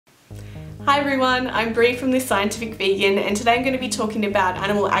Hi everyone, I'm Bree from The Scientific Vegan, and today I'm going to be talking about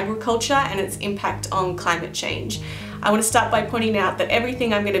animal agriculture and its impact on climate change. I want to start by pointing out that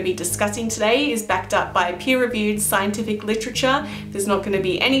everything I'm going to be discussing today is backed up by peer-reviewed scientific literature. There's not going to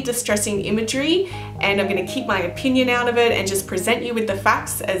be any distressing imagery, and I'm going to keep my opinion out of it and just present you with the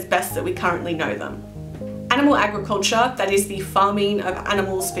facts as best that we currently know them. Animal agriculture, that is the farming of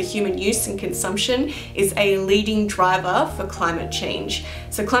animals for human use and consumption, is a leading driver for climate change.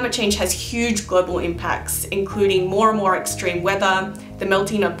 So climate change has huge global impacts, including more and more extreme weather, the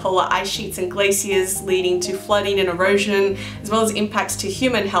melting of polar ice sheets and glaciers leading to flooding and erosion, as well as impacts to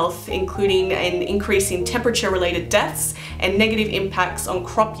human health, including an increase in temperature-related deaths and negative impacts on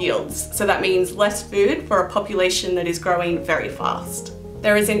crop yields. So that means less food for a population that is growing very fast.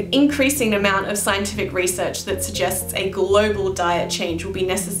 There is an increasing amount of scientific research that suggests a global diet change will be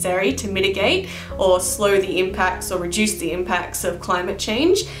necessary to mitigate or slow the impacts or reduce the impacts of climate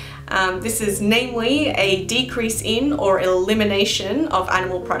change. This is namely a decrease in or elimination of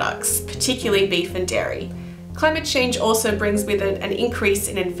animal products, particularly beef and dairy. Climate change also brings with it an increase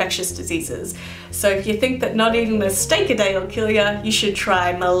in infectious diseases. So if you think that not eating a steak a day will kill you, you should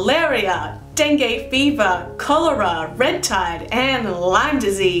try malaria, dengue fever, cholera, red tide, and Lyme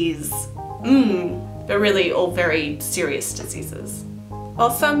disease. They're really all very serious diseases.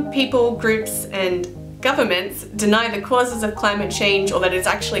 While some people, groups, and governments deny the causes of climate change or that it's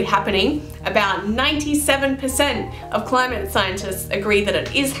actually happening, about 97% of climate scientists agree that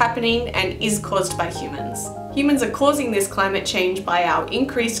it is happening and is caused by humans. Humans are causing this climate change by our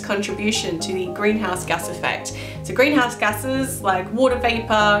increased contribution to the greenhouse gas effect. So greenhouse gases like water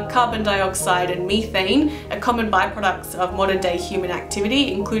vapor, carbon dioxide, and methane are common byproducts of modern day human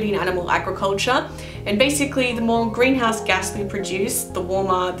activity, including animal agriculture. And basically, the more greenhouse gas we produce, the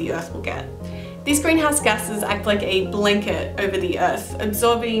warmer the earth will get. These greenhouse gases act like a blanket over the Earth,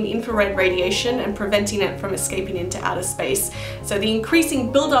 absorbing infrared radiation and preventing it from escaping into outer space. So the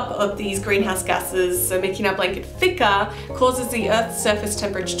increasing buildup of these greenhouse gases, so making our blanket thicker, causes the Earth's surface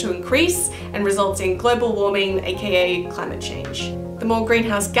temperature to increase and results in global warming, aka climate change. The more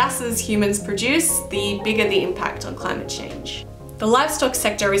greenhouse gases humans produce, the bigger the impact on climate change. The livestock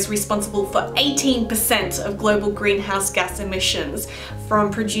sector is responsible for 18% of global greenhouse gas emissions, from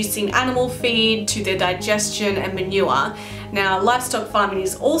producing animal feed to their digestion and manure. Now, livestock farming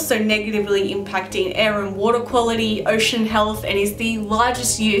is also negatively impacting air and water quality, ocean health, and is the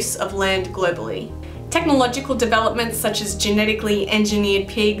largest use of land globally. Technological developments such as genetically engineered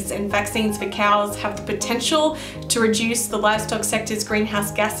pigs and vaccines for cows have the potential to reduce the livestock sector's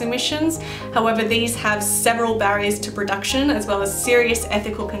greenhouse gas emissions. However, these have several barriers to production as well as serious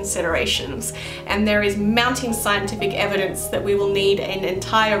ethical considerations. And there is mounting scientific evidence that we will need an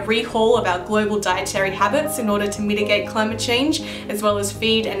entire rehaul of our global dietary habits in order to mitigate climate change, as well as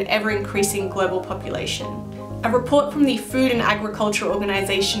feed an ever-increasing global population. A report from the Food and Agriculture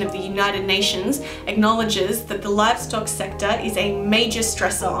Organization of the United Nations acknowledges that the livestock sector is a major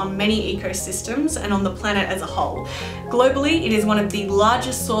stressor on many ecosystems and on the planet as a whole. Globally, it is one of the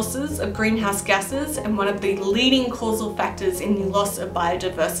largest sources of greenhouse gases and one of the leading causal factors in the loss of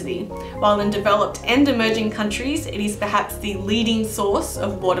biodiversity, while in developed and emerging countries, it is perhaps the leading source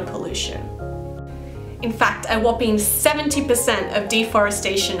of water pollution. In fact, a whopping 70% of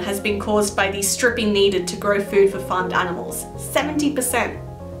deforestation has been caused by the stripping needed to grow food for farmed animals. 70%!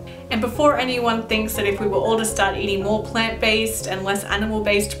 And before anyone thinks that if we were all to start eating more plant-based and less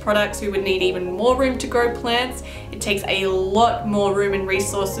animal-based products, we would need even more room to grow plants, it takes a lot more room and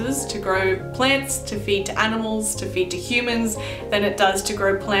resources to grow plants, to feed to animals, to feed to humans, than it does to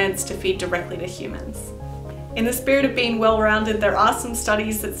grow plants to feed directly to humans. In the spirit of being well-rounded, there are some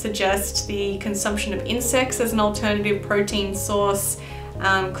studies that suggest the consumption of insects as an alternative protein source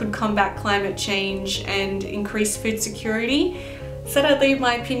could combat climate change and increase food security. Said I'd leave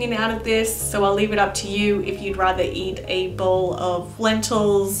my opinion out of this, so I'll leave it up to you if you'd rather eat a bowl of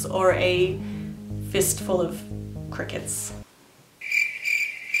lentils or a fistful of crickets.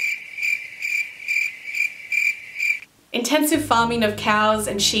 Intensive farming of cows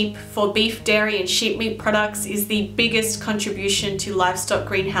and sheep for beef, dairy, and sheep meat products is the biggest contribution to livestock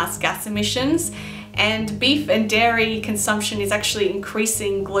greenhouse gas emissions, and beef and dairy consumption is actually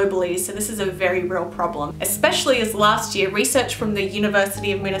increasing globally, so this is a very real problem. Especially as last year, research from the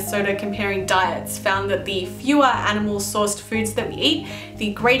University of Minnesota comparing diets found that the fewer animal-sourced foods that we eat,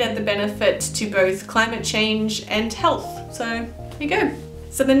 the greater the benefit to both climate change and health. So there you go.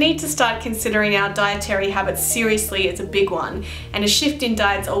 So the need to start considering our dietary habits seriously is a big one, and a shift in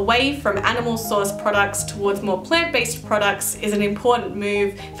diets away from animal-sourced products towards more plant-based products is an important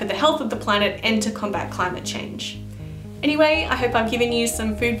move for the health of the planet and to combat climate change. Anyway, I hope I've given you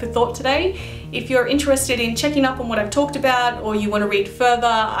some food for thought today. If you're interested in checking up on what I've talked about, or you want to read further,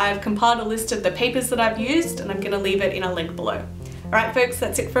 I've compiled a list of the papers that I've used, and I'm going to leave it in a link below. Alright folks,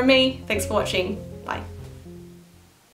 that's it from me. Thanks for watching.